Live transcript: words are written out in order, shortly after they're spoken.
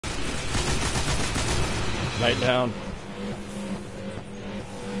Night down.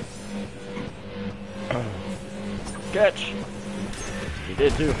 Catch! He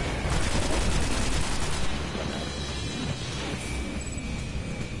did too.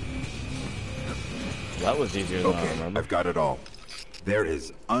 That was easier than I remember. I've got it all. There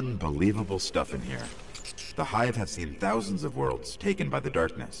is unbelievable stuff in here. The Hive have seen thousands of worlds taken by the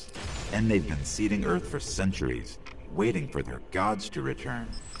darkness, and they've been seeding Earth for centuries, waiting for their gods to return.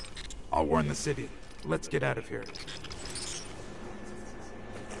 I'll warn the city. Let's get out of here.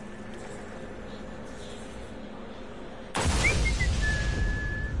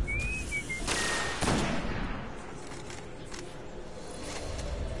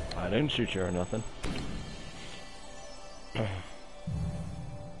 I didn't shoot you or nothing.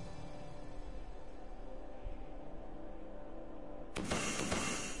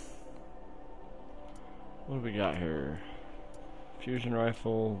 What do we got here? Fusion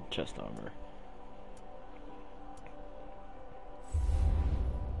rifle, chest armor.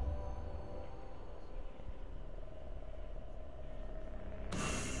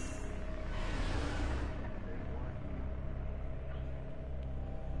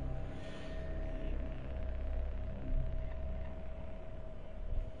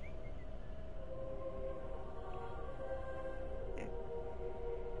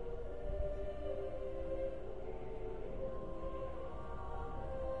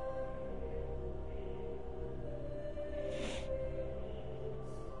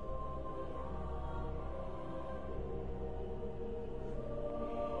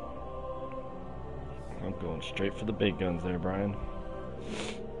 I'm going straight for the big guns there, Brian.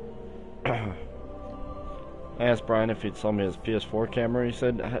 I asked Brian if he'd sell me his PS4 camera. He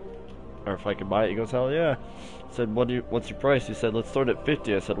said, or if I could buy it. He goes, hell yeah. I said, what's your price? He said, let's start at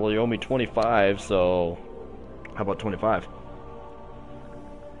 50. I said, well, you owe me 25, so how about 25?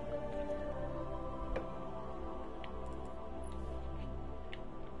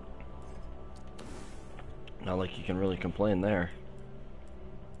 Not like you can really complain there.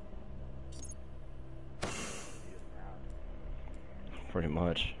 Pretty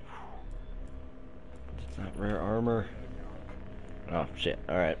much. It's not rare armor. Oh shit,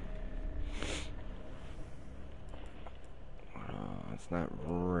 alright. It's not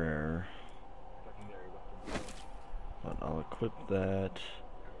rare. But I'll equip that.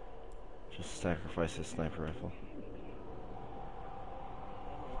 Just sacrifice his sniper rifle.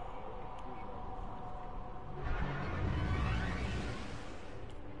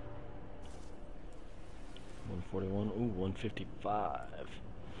 $141, ooh, $155.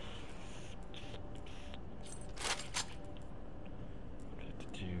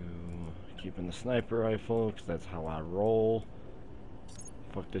 Keeping the sniper rifle, because that's how I roll.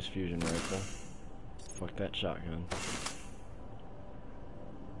 Fuck this fusion rifle. Fuck that shotgun.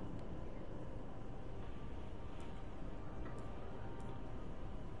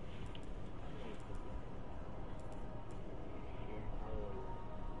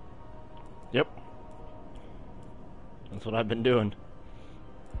 Yep. That's what I've been doing.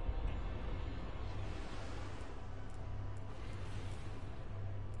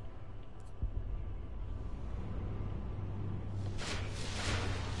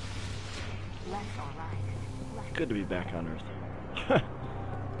 Good to be back on Earth.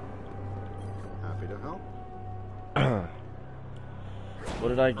 Happy to help. What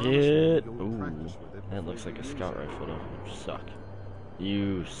did I get? Ooh, that looks like a scout rifle though. You suck.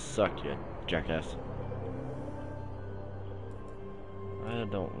 You suck, you jackass. I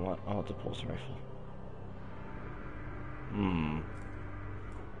don't want... Oh, it's a pulse rifle.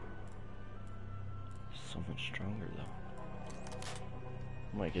 So much stronger though.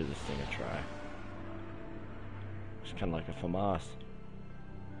 Might give this thing a try. It's kind of like a FAMAS.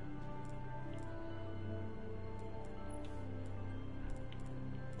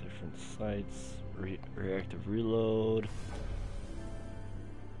 Different sights, reactive reload,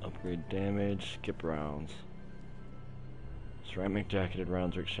 upgrade damage, skip rounds. Ceramic jacketed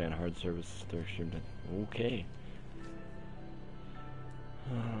rounds ricochet on hard surfaces. Okay.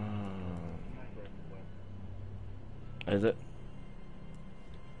 Is it?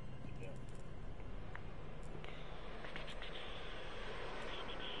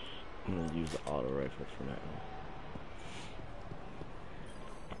 I'm gonna use the auto rifle for now.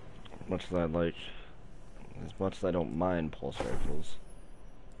 Much as as much as I don't mind pulse rifles.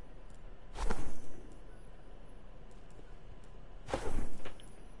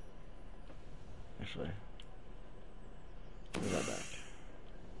 Actually, give me that back.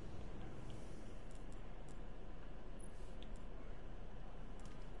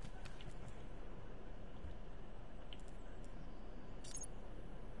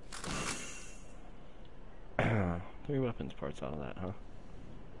 3 weapons parts out of that, huh?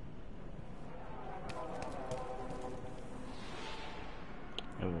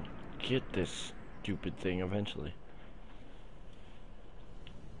 I will get this stupid thing eventually.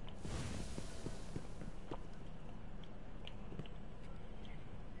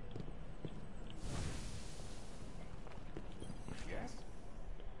 Yes?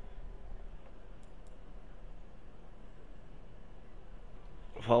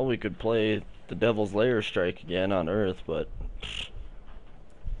 Well, we could play the Devil's Lair Strike again on Earth, but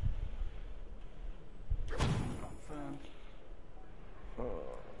Confirmed.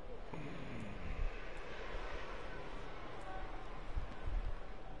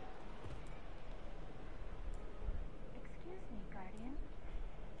 Excuse me, Guardian.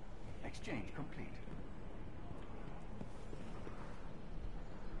 Exchange complete.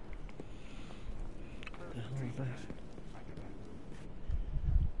 the hell is that?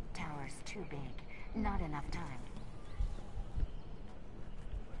 Tower's too big. Not enough time.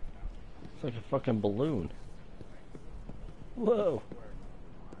 It's like a fucking balloon. Whoa!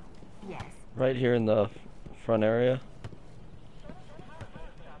 Yes. Right here in the front area.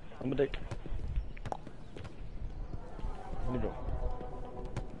 I'm a dick. Let me go.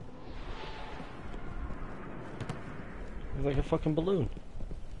 It's like a fucking balloon.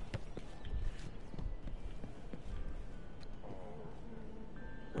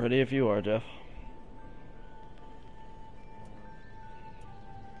 Ready if you are, Jeff.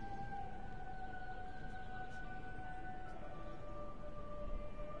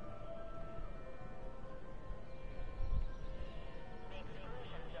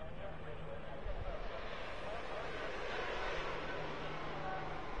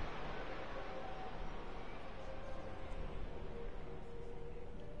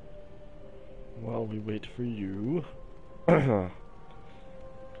 While we wait for you, let's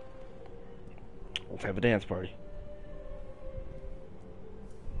have a dance party.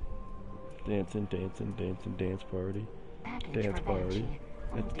 Dancing, dancing, dancing, dance party. Package Dance for party. Banshee.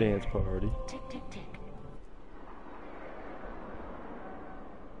 It's Oh, dance dear. party. Tick, tick, tick.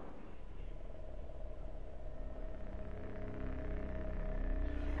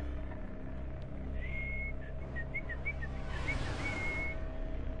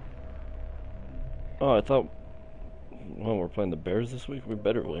 Oh, I thought, well, we're playing the Bears this week. We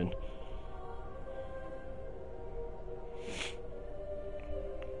better win.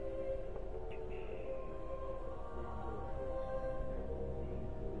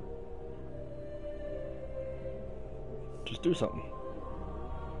 Just do something.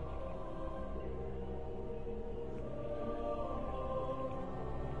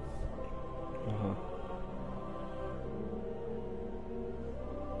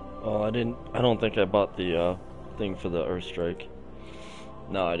 Oh, I don't think I bought the thing for the Earth Strike.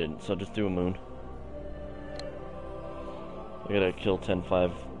 No, I didn't, so just do a moon. I gotta kill 10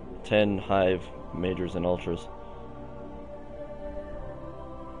 hive majors and ultras.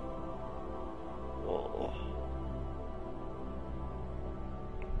 Oh.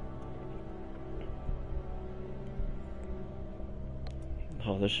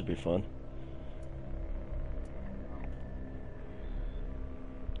 Oh, this should be fun.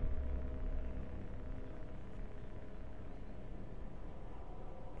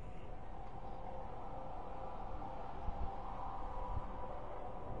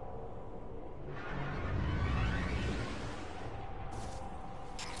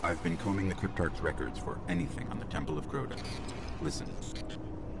 I've been combing the Cryptarch's records for anything on the Temple of Crota. Listen.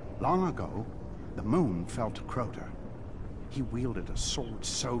 Long ago, the moon fell to Crota. He wielded a sword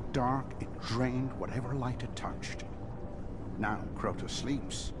so dark it drained whatever light it touched. Now Crota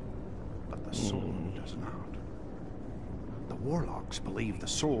sleeps, but the sword does not. The warlocks believe the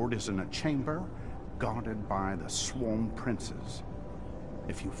sword is in a chamber guarded by the Swarm Princes.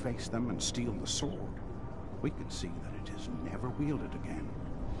 If you face them and steal the sword, we can see that it is never wielded again.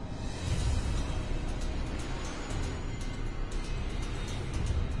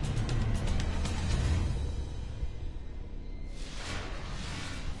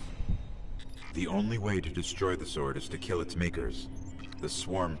 The only way to destroy the sword is to kill its makers, the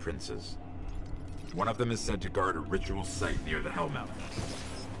Swarm Princes. One of them is said to guard a ritual site near the Hellmouth.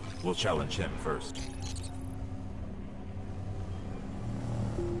 We'll challenge him first.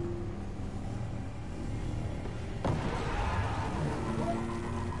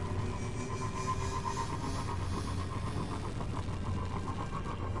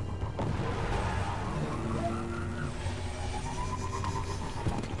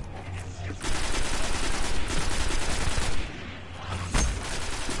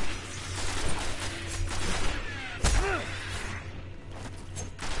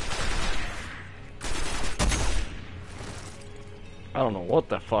 I don't know what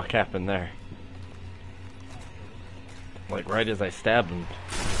the fuck happened there. Like right as I stabbed him,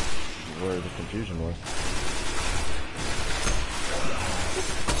 where the confusion was.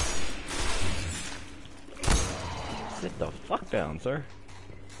 Sit the fuck down, sir.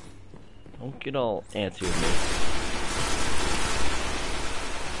 Don't get all antsy with me.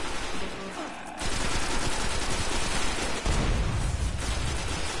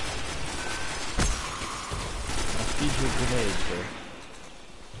 I'll feed you a grenade, sir.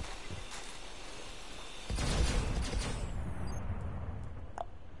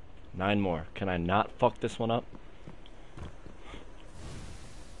 Nine more. Can I not fuck this one up?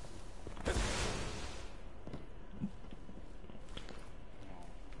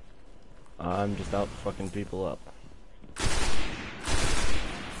 I'm just out fucking people up.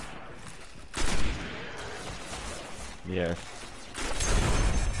 Yes.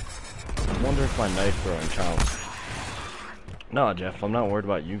 I wonder if my knife throwing counts. No, Jeff, I'm not worried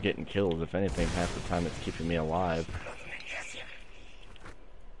about you getting killed. If anything, half the time it's keeping me alive.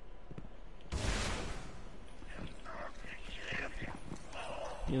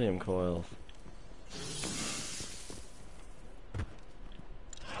 Helium coils.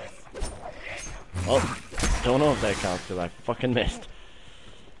 Oh, don't know if that counts because I fucking missed.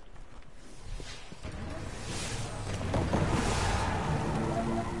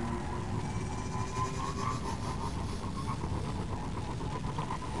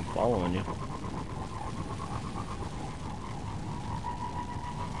 I'm following you.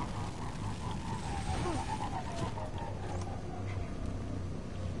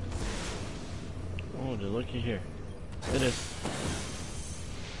 Oh, looky here. It is.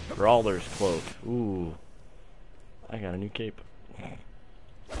 Brawler's cloak. Ooh. I got a new cape.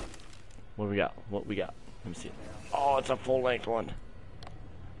 What do we got? What we got? Let me see. Oh, it's a full length one.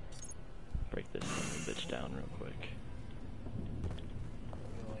 Break this bitch down real quick.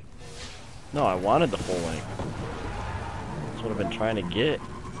 No, I wanted the full length. That's what I've been trying to get.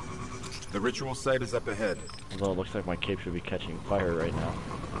 The ritual site is up ahead. Although it looks like my cape should be catching fire right now.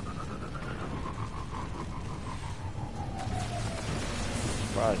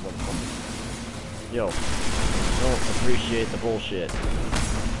 Surprise, motherfucker. Yo, don't appreciate the bullshit.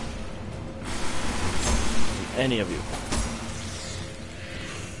 Any of you.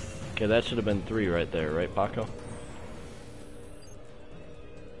 Okay, that should have been 3 right there, right, Paco?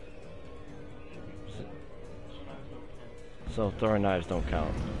 So throwing knives don't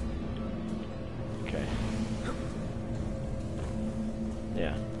count. Okay.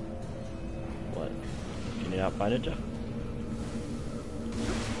 Yeah. What? Can you not find it, Jeff?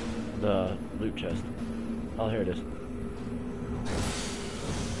 The loot chest. Oh, here it is.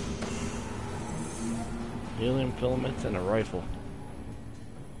 Helium filaments and a rifle.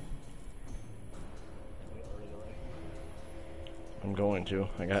 I'm going to.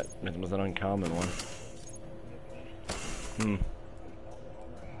 It was an uncommon one.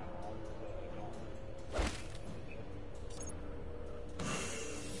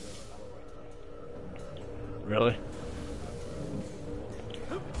 Really?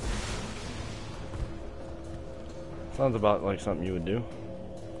 Sounds about like something you would do.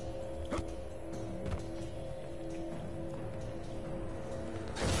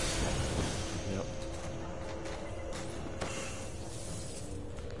 Yep.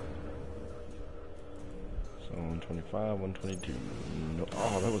 So 125, 122. No,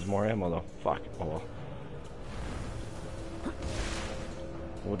 oh, that was more ammo though. Fuck. Oh well.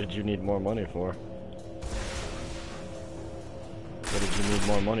 What did you need more money for? What did you need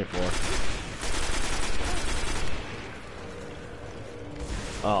more money for?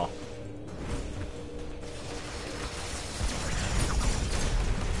 Oh.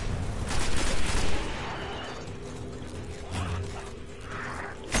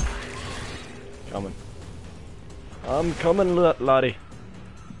 Coming. I'm coming, laddie.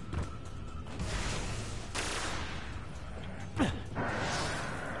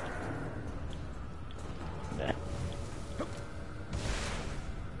 Nah.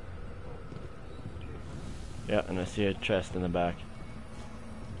 Yeah, and I see a chest in the back.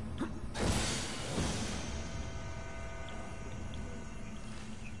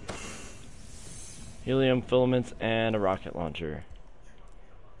 Helium filaments and a rocket launcher.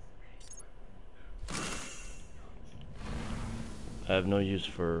 I have no use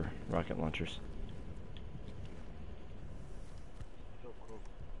for rocket launchers.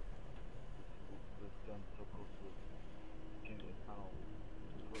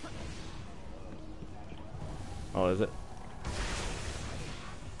 Oh, is it?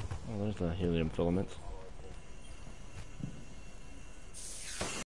 Oh, there's the helium filaments.